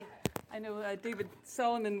I know David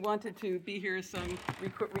Solomon wanted to be here, so I'm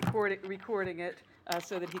recording it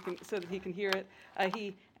so that he can hear it.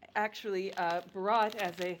 He actually brought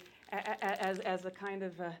as a kind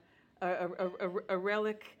of a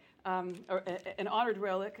relic, an honored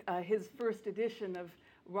relic, his first edition of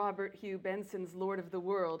Robert Hugh Benson's Lord of the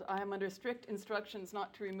World. I am under strict instructions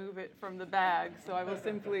not to remove it from the bag, so I will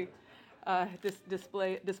simply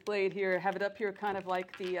display it here, have it up here kind of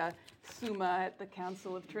like the Summa at the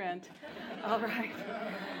Council of Trent. All right.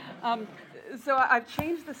 So I've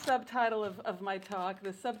changed the subtitle of my talk.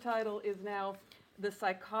 The subtitle is now The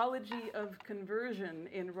Psychology of Conversion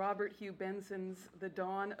in Robert Hugh Benson's The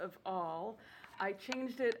Dawn of All. I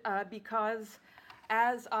changed it because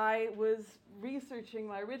as I was researching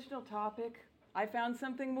my original topic, I found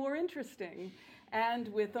something more interesting.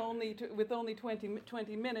 And with only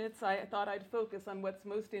 20 minutes, I thought I'd focus on what's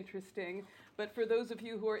most interesting. But for those of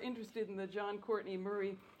you who are interested in the John Courtney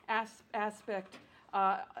Murray aspect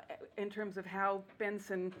in terms of how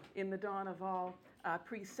Benson in The Dawn of All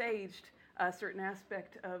presaged a certain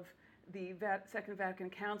aspect of the Second Vatican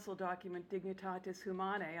Council document Dignitatis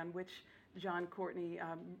Humanae, of which John Courtney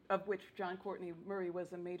Murray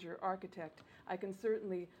was a major architect, I can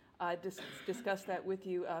certainly discuss that with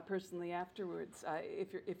you personally afterwards,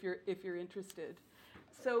 if you're interested.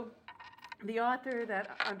 So, the author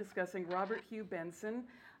that I'm discussing, Robert Hugh Benson,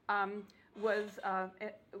 was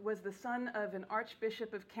the son of an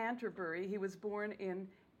Archbishop of Canterbury. He was born in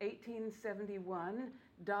 1871,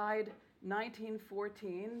 died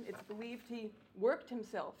 1914. It's believed he worked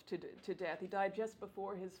himself to death. He died just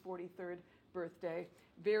before his 43rd birthday.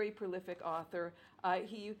 Very prolific author.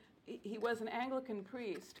 He was an Anglican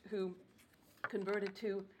priest who converted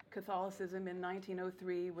to Catholicism in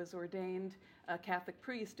 1903, was ordained a Catholic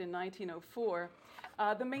priest in 1904.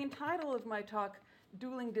 The main title of my talk,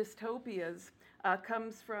 Dueling Dystopias,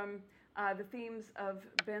 comes from the themes of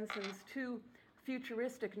Benson's two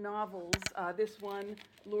futuristic novels, this one,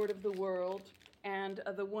 Lord of the World, and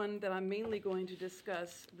the one that I'm mainly going to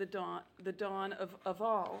discuss, The Dawn of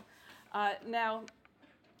All. Now,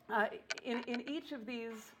 in each of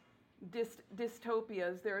these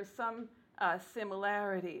dystopias, there are some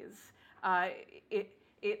similarities.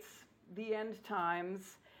 It's the end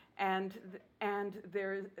times, and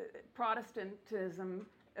there's Protestantism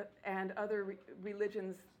and other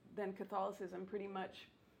religions than Catholicism pretty much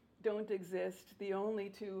don't exist. The only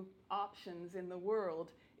two options in the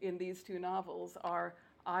world in these two novels are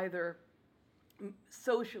either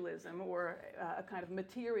socialism or a kind of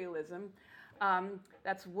materialism.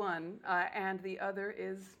 That's one, and the other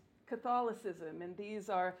is Catholicism, and these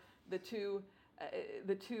are the two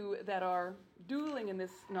that are dueling in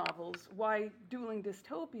this novels. Why dueling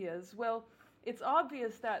dystopias? Well, it's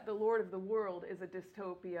obvious that the Lord of the World is a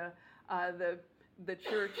dystopia. The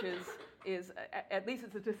church is at least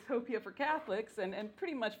it's a dystopia for Catholics and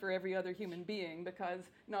pretty much for every other human being, because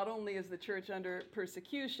not only is the church under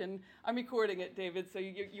persecution. I'm recording it, David, so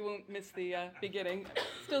you won't miss the beginning.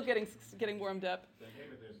 Still getting warmed up.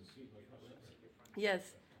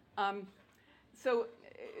 Yes. So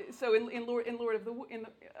in Lord of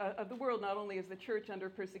the World, not only is the church under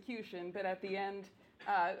persecution, but at the end,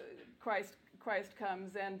 Christ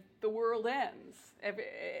comes and the world ends.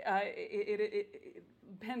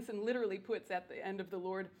 Benson literally puts at the end of the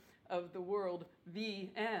Lord of the World, the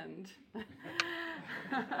end.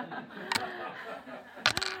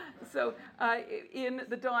 So in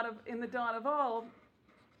the Dawn of All,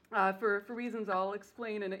 for reasons I'll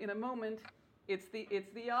explain in a moment, it's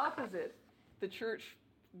the opposite. The church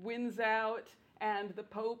wins out, and the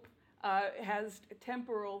Pope has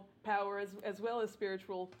temporal power as well as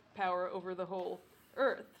spiritual power over the whole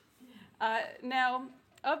earth. Now,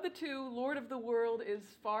 of the two, Lord of the World is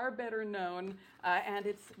far better known, and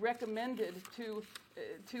it's recommended to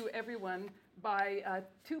everyone by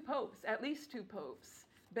two popes, at least two popes.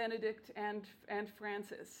 Benedict and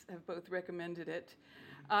Francis have both recommended it.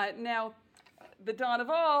 Now, The Dawn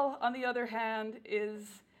of All, on the other hand,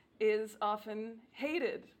 is often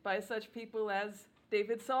hated by such people as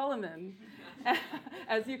David Solomon,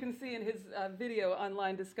 as you can see in his video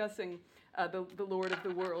online discussing the Lord of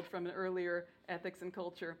the World from an earlier Ethics and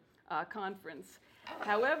Culture conference.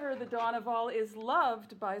 However, The Dawn of All is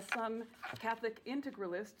loved by some Catholic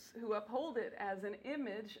integralists who uphold it as an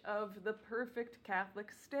image of the perfect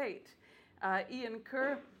Catholic state. Ian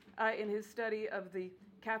Kerr, in his study of the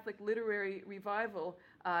Catholic literary revival,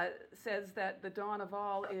 says that The Dawn of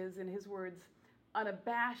All is, in his words,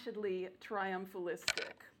 unabashedly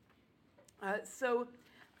triumphalistic. So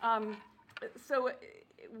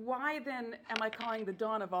why then am I calling The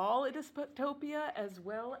Dawn of All a dystopia as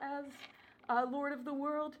well as Lord of the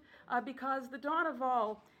World, because the Dawn of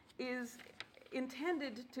All is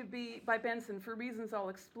intended to be, by Benson, for reasons I'll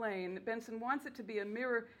explain. Benson wants it to be a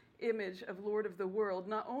mirror image of Lord of the World,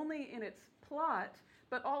 not only in its plot,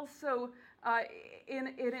 but also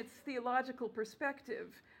in its theological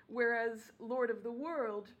perspective, whereas Lord of the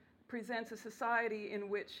World presents a society in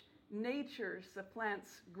which nature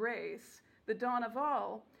supplants grace. The Dawn of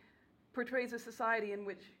All portrays a society in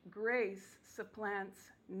which grace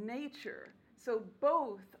supplants nature. So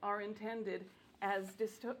both are intended as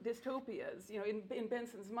dystopias. You know, in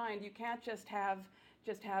Benson's mind, you can't just have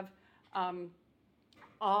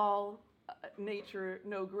all nature,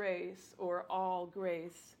 no grace, or all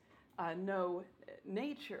grace, no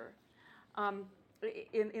nature.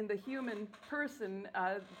 In the human person,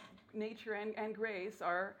 nature and grace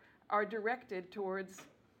are directed towards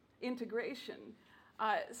integration.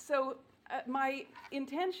 So my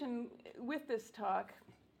intention with this talk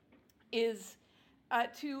is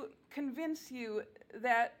to convince you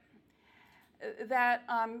that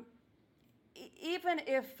even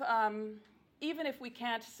if we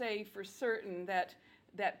can't say for certain that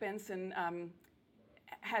Benson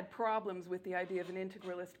had problems with the idea of an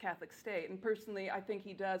integralist Catholic state, and personally I think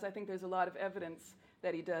he does. I think there's a lot of evidence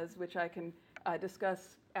that he does, which I can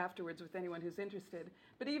discuss afterwards with anyone who's interested.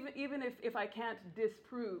 But even if I can't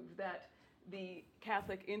disprove that the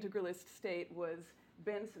Catholic integralist state was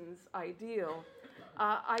Benson's ideal,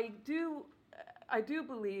 I do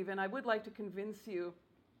believe, and I would like to convince you,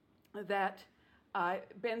 that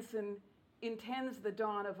Benson intends The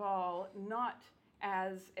Dawn of All not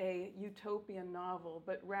as a utopian novel,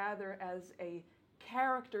 but rather as a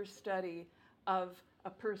character study of a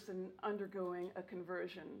person undergoing a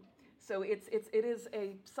conversion. So it is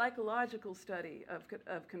a psychological study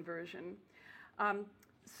of conversion.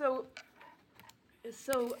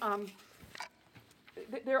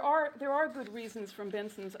 There are good reasons from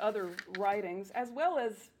Benson's other writings, as well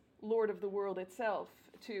as Lord of the World itself,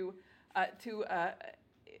 to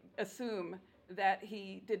assume that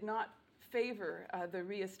he did not favor the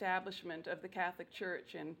reestablishment of the Catholic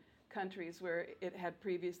Church in countries where it had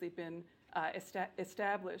previously been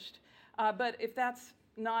established. But if that's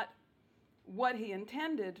not what he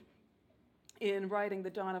intended in writing The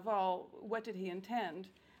Dawn of All, what did he intend?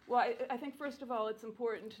 Well, I think first of all it's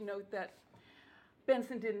important to note that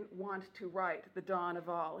Benson didn't want to write The Dawn of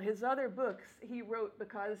All. His other books he wrote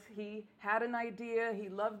because he had an idea, he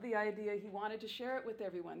loved the idea, he wanted to share it with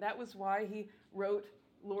everyone. That was why he wrote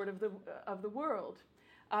Lord of the World.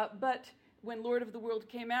 But when Lord of the World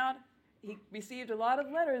came out, he received a lot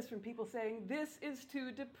of letters from people saying, "This is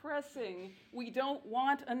too depressing. We don't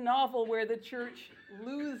want a novel where the church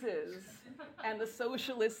loses and the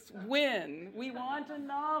socialists win. We want a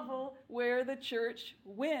novel where the church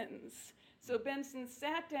wins." So Benson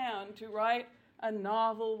sat down to write a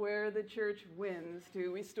novel where the church wins,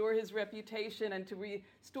 to restore his reputation and to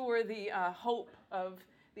restore the hope of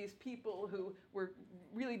these people who were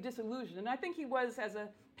really disillusioned. And I think he was, as a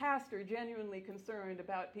pastor, genuinely concerned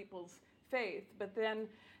about people's faith. But then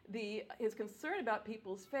his concern about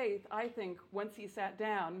people's faith, I think, once he sat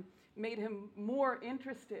down, made him more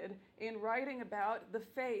interested in writing about the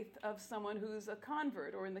faith of someone who's a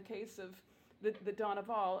convert, or in the case of the Dawn of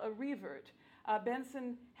All, a revert.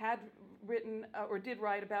 Benson had written, or did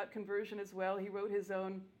write about conversion as well. He wrote his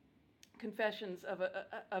own Confessions of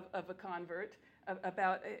a Convert,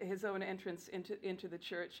 about his own entrance into the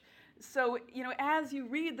church. So, you know, as you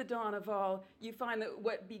read The Dawn of All, you find that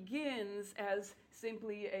what begins as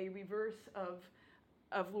simply a reverse of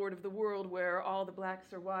Lord of the World, where all the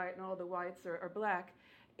blacks are white and all the whites are black,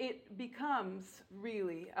 it becomes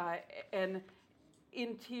really an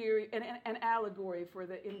allegory for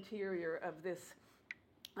the interior of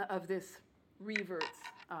this revert's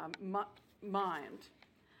mind.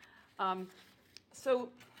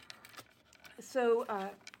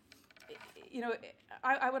 You know,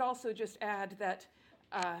 I would also just add that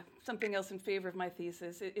something else in favor of my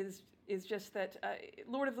thesis is just that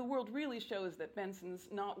Lord of the World really shows that Benson's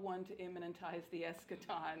not one to immanentize the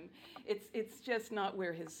eschaton. It's just not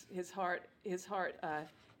where his heart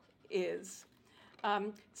is.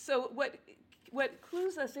 So what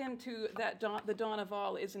clues us into that The Dawn of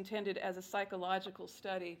All is intended as a psychological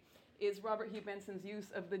study is Robert Hugh Benson's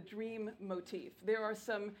use of the dream motif. There are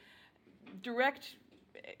some direct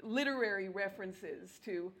literary references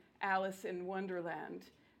to Alice in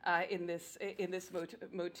Wonderland in this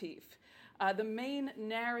motif. The main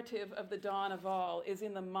narrative of The Dawn of All is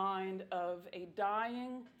in the mind of a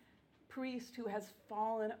dying priest who has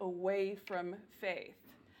fallen away from faith.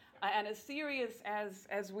 And as serious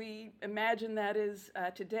as we imagine that is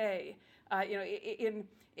today, Given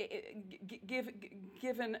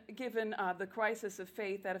the crisis of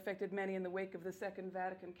faith that affected many in the wake of the Second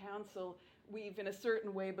Vatican Council, we've in a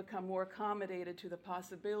certain way become more accommodated to the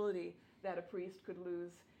possibility that a priest could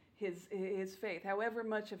lose his faith. However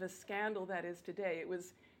much of a scandal that is today, it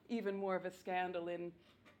was even more of a scandal in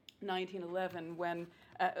 1911 when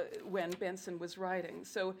Benson was writing.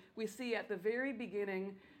 So we see at the very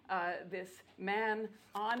beginning this man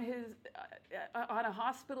on a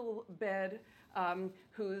hospital bed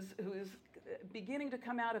who's beginning to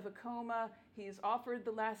come out of a coma. He's offered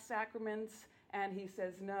the last sacraments and he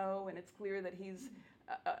says no, and it's clear that he's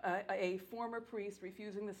a former priest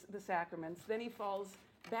refusing the sacraments. Then he falls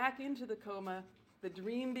back into the coma. The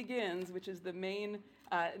dream begins, which is the main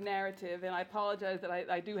narrative, and I apologize that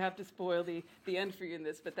I do have to spoil the end for you in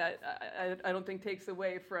this, but that I don't think takes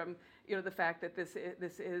away from the fact that this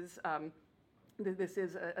is a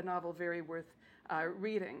novel very worth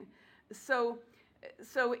reading. So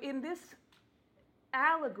in this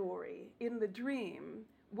allegory, in the dream,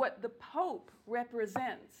 what the Pope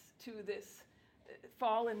represents to this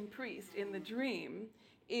fallen priest in the dream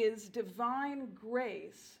is divine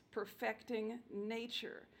grace perfecting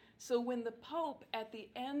nature. So when the Pope, at the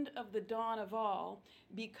end of the dawn of all,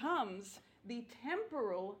 becomes the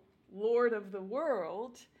temporal Lord of the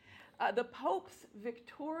world, the Pope's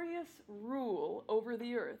victorious rule over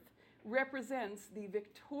the earth represents the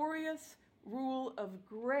victorious rule of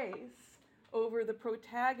grace over the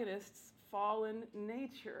protagonist's fallen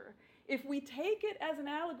nature. If we take it as an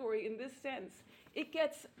allegory in this sense, it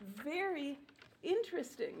gets very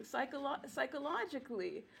interesting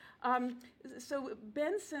psychologically. So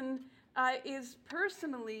Benson is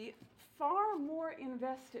personally far more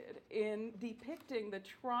invested in depicting the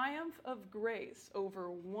triumph of grace over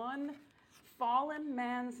one fallen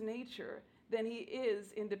man's nature than he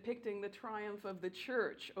is in depicting the triumph of the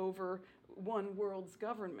church over one world's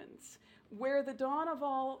governments. Where the dawn of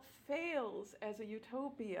all fails as a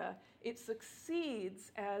utopia, it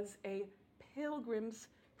succeeds as a pilgrim's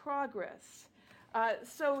progress.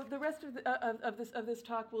 So the rest of this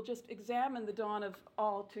talk will just examine the dawn of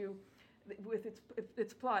all with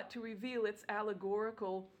its plot to reveal its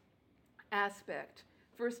allegorical aspect.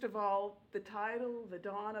 First of all, the title, The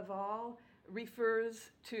Dawn of All,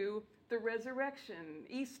 refers to the resurrection.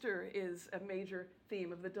 Easter is a major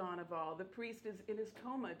theme of the dawn of all. The priest is in his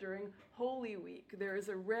coma during Holy Week. There is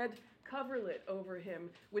a red coverlet over him,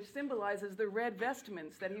 which symbolizes the red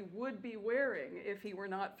vestments that he would be wearing if he were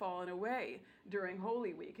not fallen away during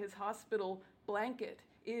Holy Week. His hospital blanket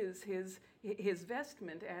is his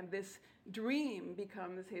vestment, and this dream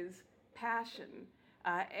becomes his passion,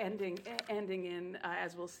 ending in,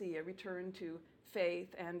 as we'll see, a return to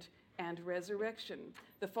faith and resurrection.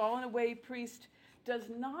 The fallen away priest does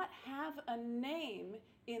not have a name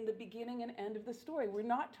in the beginning and end of the story. We're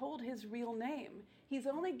not told his real name. He's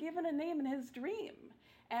only given a name in his dream.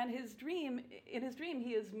 And in his dream,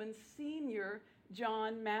 he is Monsignor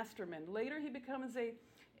John Masterman. Later, he becomes a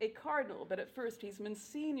cardinal, but at first he's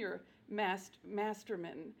Monsignor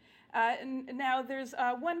Masterman. Now, there's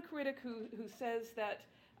one critic who says that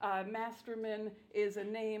Masterman is a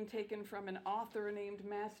name taken from an author named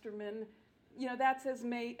Masterman. That's as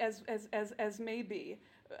may be.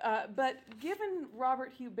 But given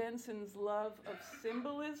Robert Hugh Benson's love of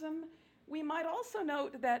symbolism, we might also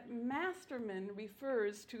note that Masterman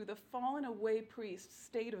refers to the fallen away priest's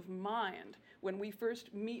state of mind when we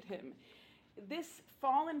first meet him. This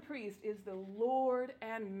fallen priest is the Lord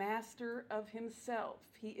and master of himself.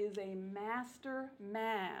 He is a master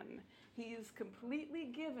man. He is completely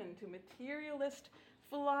given to materialist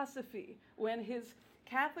philosophy. When his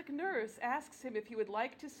Catholic nurse asks him if he would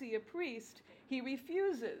like to see a priest, he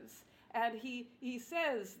refuses. And he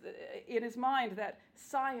says in his mind that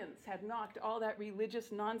science had knocked all that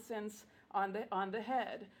religious nonsense on the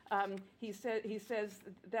head. He says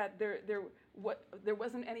that there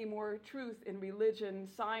wasn't any more truth in religion.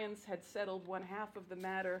 Science had settled one half of the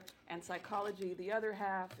matter, and psychology the other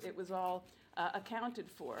half. It was all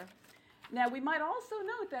accounted for. Now, we might also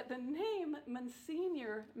note that the name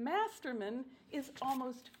Monsignor Masterman is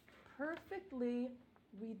almost perfectly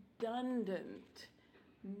redundant.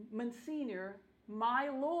 Monsignor, my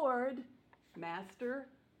Lord, Master,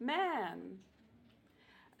 Man.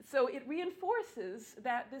 So it reinforces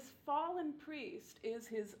that this fallen priest is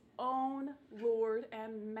his own Lord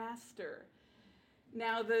and Master.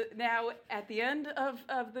 Now, at the end of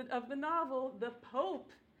the novel, the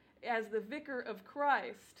Pope, as the Vicar of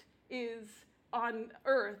Christ, is on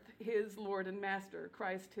earth his Lord and Master.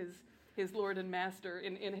 Christ, his Lord and Master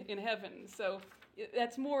in heaven. So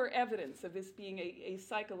that's more evidence of this being a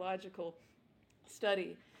psychological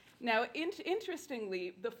study. Now,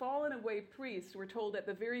 interestingly, the fallen away priests were told at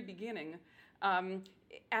the very beginning,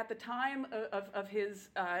 at the time of his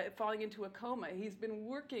falling into a coma, he's been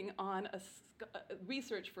working on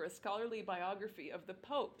research for a scholarly biography of the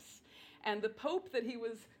popes. And the pope that he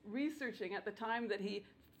was researching at the time that he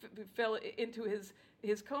fell into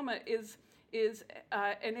his coma is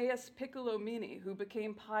Aeneas Piccolomini, who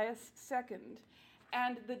became Pius II.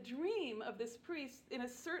 And the dream of this priest, in a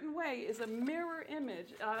certain way, is a mirror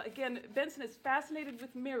image. Again, Benson is fascinated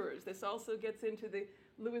with mirrors. This also gets into the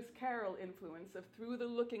Lewis Carroll influence of Through the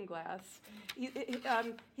Looking Glass.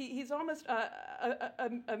 He's almost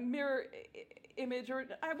a mirror image, or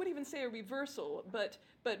I wouldn't even say a reversal, but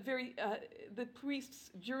very the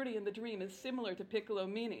priest's journey in the dream is similar to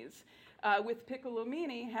Piccolomini's, with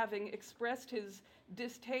Piccolomini having expressed his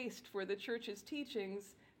distaste for the church's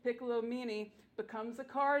teachings. Piccolomini becomes a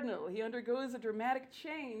cardinal. He undergoes a dramatic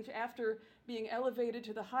change after being elevated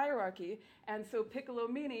to the hierarchy, and so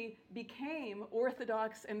Piccolomini became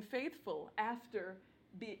orthodox and faithful after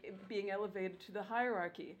being elevated to the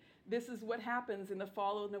hierarchy. This is what happens in the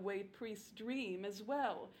fallen away priest's dream as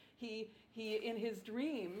well. He in his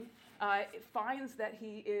dream finds that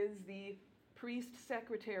he is the priest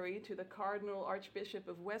secretary to the Cardinal Archbishop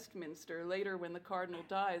of Westminster. Later, when the cardinal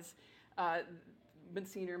dies,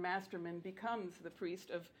 Monsignor Masterman becomes the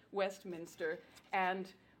priest of Westminster, and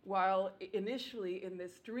while initially in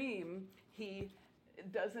this dream he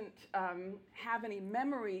doesn't have any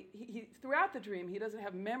memory, throughout the dream he doesn't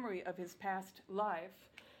have memory of his past life,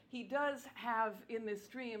 he does have in this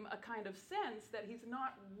dream a kind of sense that he's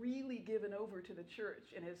not really given over to the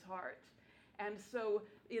church in his heart. And so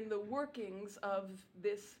in the workings of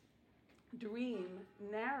this dream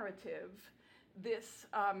narrative, this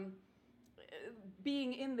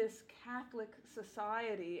being in this Catholic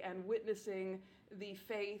society and witnessing the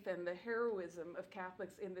faith and the heroism of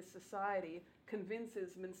Catholics in this society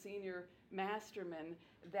convinces Monsignor Masterman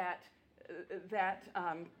that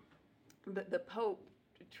the Pope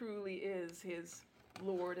truly is his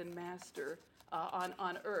Lord and Master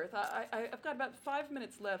on earth. I've got about 5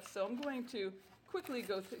 minutes left, so I'm going to quickly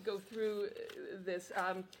go through this.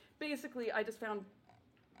 Basically, I just found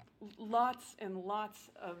lots and lots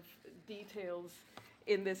of details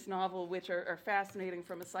in this novel which are fascinating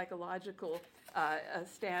from a psychological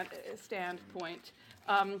standpoint.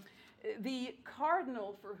 The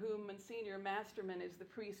cardinal for whom Monsignor Masterman is the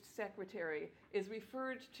priest secretary is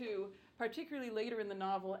referred to, particularly later in the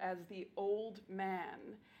novel, as the old man.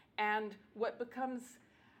 And what becomes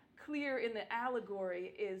clear in the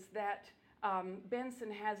allegory is that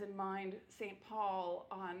Benson has in mind St. Paul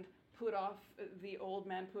on put off the old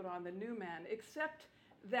man, put on the new man, except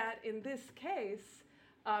that in this case,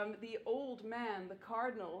 the old man, the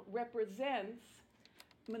cardinal, represents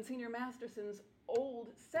Monsignor Masterson's old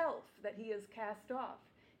self that he has cast off.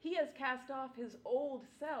 He has cast off his old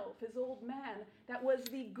self, his old man, that was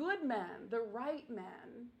the good man, the right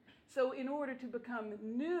man. So in order to become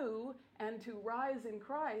new and to rise in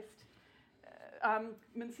Christ,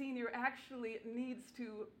 Monsignor actually needs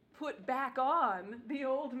to put back on the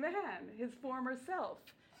old man, his former self.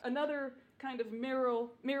 Another kind of mirror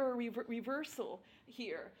reversal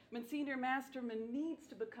here. Monsignor Masterman needs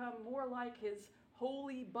to become more like his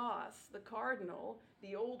holy boss, the cardinal,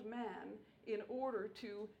 the old man, in order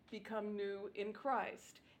to become new in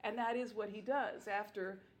Christ. And that is what he does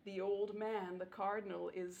after the old man, the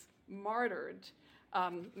cardinal, is martyred.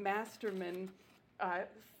 Masterman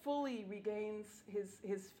fully regains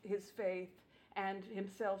his faith and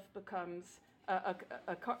himself becomes a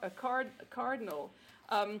cardinal.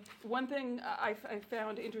 One thing I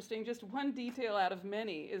found interesting, just one detail out of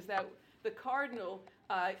many, is that the cardinal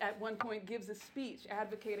at one point gives a speech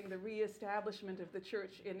advocating the reestablishment of the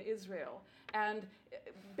church in Israel. And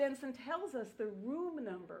Benson tells us the room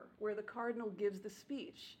number where the cardinal gives the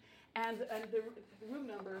speech. And the room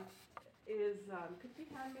number is, could you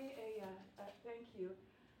hand me thank you.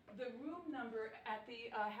 The room number at the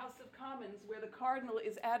House of Commons where the cardinal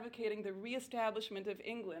is advocating the reestablishment of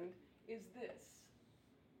England is this.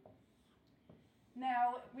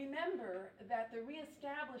 Now, remember that the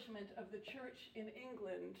reestablishment of the church in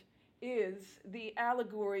England is the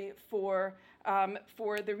allegory for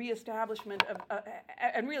the reestablishment of,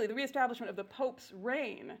 and really the reestablishment of the Pope's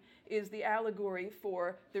reign is the allegory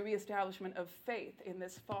for the reestablishment of faith in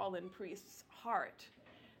this fallen priest's heart.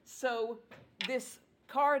 So this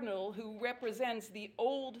cardinal who represents the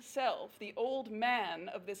old self, the old man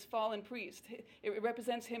of this fallen priest, it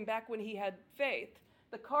represents him back when he had faith.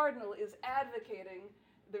 The cardinal is advocating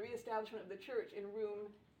the reestablishment of the church in room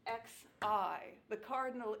XI. The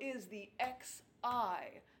cardinal is the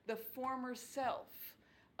XI, the former self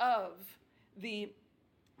of the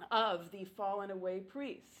fallen away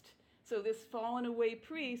priest. So this fallen away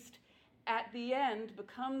priest at the end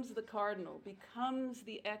becomes the cardinal, becomes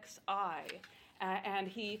the XI,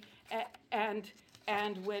 and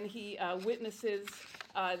when he witnesses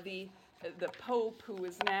the Pope, who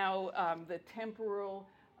is now the temporal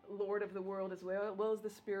Lord of the world as well as the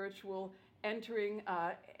spiritual, entering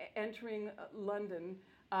London,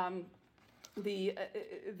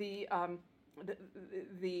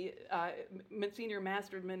 Monsignor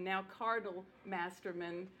Masterman, now Cardinal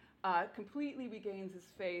Masterman, completely regains his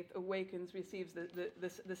faith, awakens, receives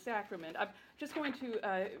the sacrament. I'm just going to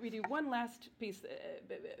read you one last piece,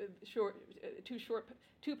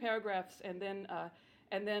 two paragraphs, and then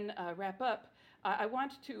wrap up. I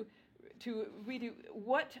want to read you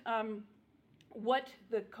what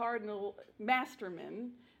the Cardinal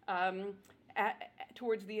Masterman,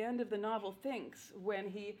 towards the end of the novel, thinks when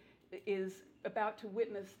he is about to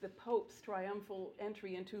witness the Pope's triumphal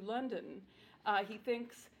entry into London. He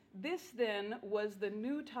thinks, "This then was the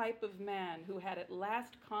new type of man who had at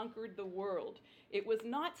last conquered the world. It was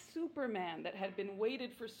not Superman that had been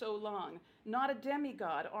waited for so long, not a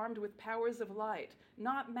demigod armed with powers of light,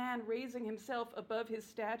 not man raising himself above his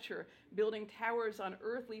stature, building towers on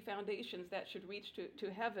earthly foundations that should reach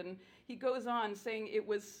to heaven." He goes on saying it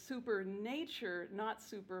was supernature, not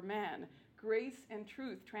Superman. Grace and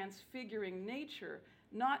truth transfiguring nature,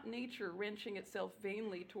 not nature wrenching itself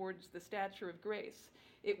vainly towards the stature of grace.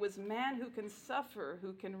 It was man who can suffer,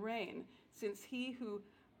 who can reign, since he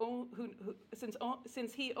only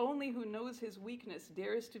who knows his weakness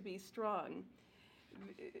dares to be strong.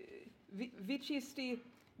 Vicisti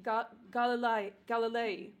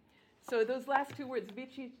Galilei. So those last two words,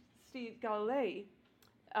 Vicisti Galilei,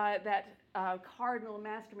 that Cardinal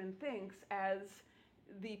Masterman thinks as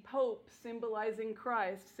the Pope symbolizing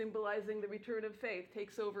Christ, symbolizing the return of faith,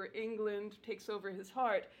 takes over England, takes over his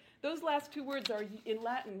heart. Those last two words are in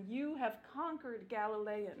Latin, "You have conquered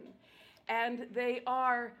Galilean." And they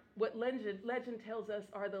are, what legend tells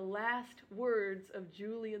us, are the last words of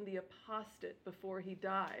Julian the Apostate before he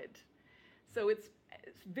died. So it's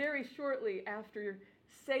very shortly after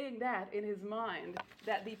saying that in his mind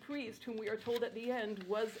that the priest, whom we are told at the end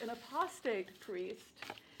was an apostate priest,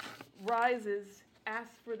 rises,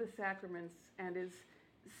 asks for the sacraments, and is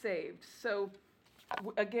saved. So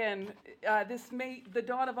again, the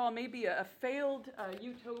dawn of all may be a failed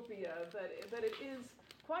utopia, but it is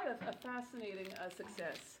quite a fascinating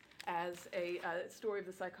success as a story of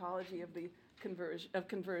the psychology of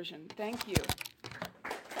conversion. Thank you.